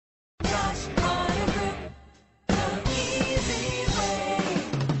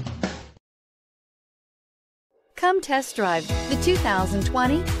Come test drive the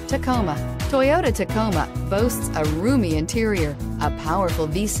 2020 Tacoma. Toyota Tacoma boasts a roomy interior, a powerful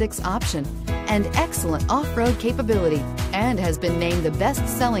V6 option, and excellent off-road capability, and has been named the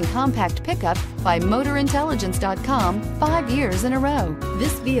best-selling compact pickup by MotorIntelligence.com 5 years in a row.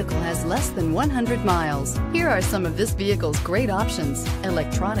 This vehicle has less than 100 miles. Here are some of this vehicle's great options: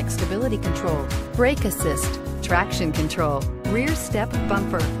 electronic stability control, brake assist, traction control, rear step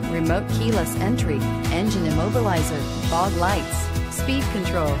bumper, remote keyless entry, engine immobilizer, fog lights, speed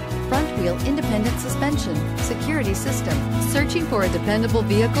control, front wheel independent suspension, security system. Searching for a dependable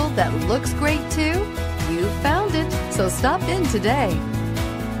vehicle that looks great too? You found it, so stop in today.